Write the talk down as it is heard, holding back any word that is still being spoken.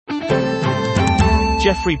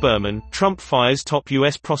Geoffrey Berman, Trump fires top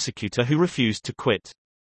U.S. prosecutor who refused to quit.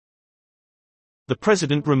 The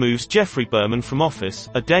president removes Geoffrey Berman from office,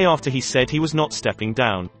 a day after he said he was not stepping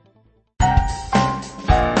down.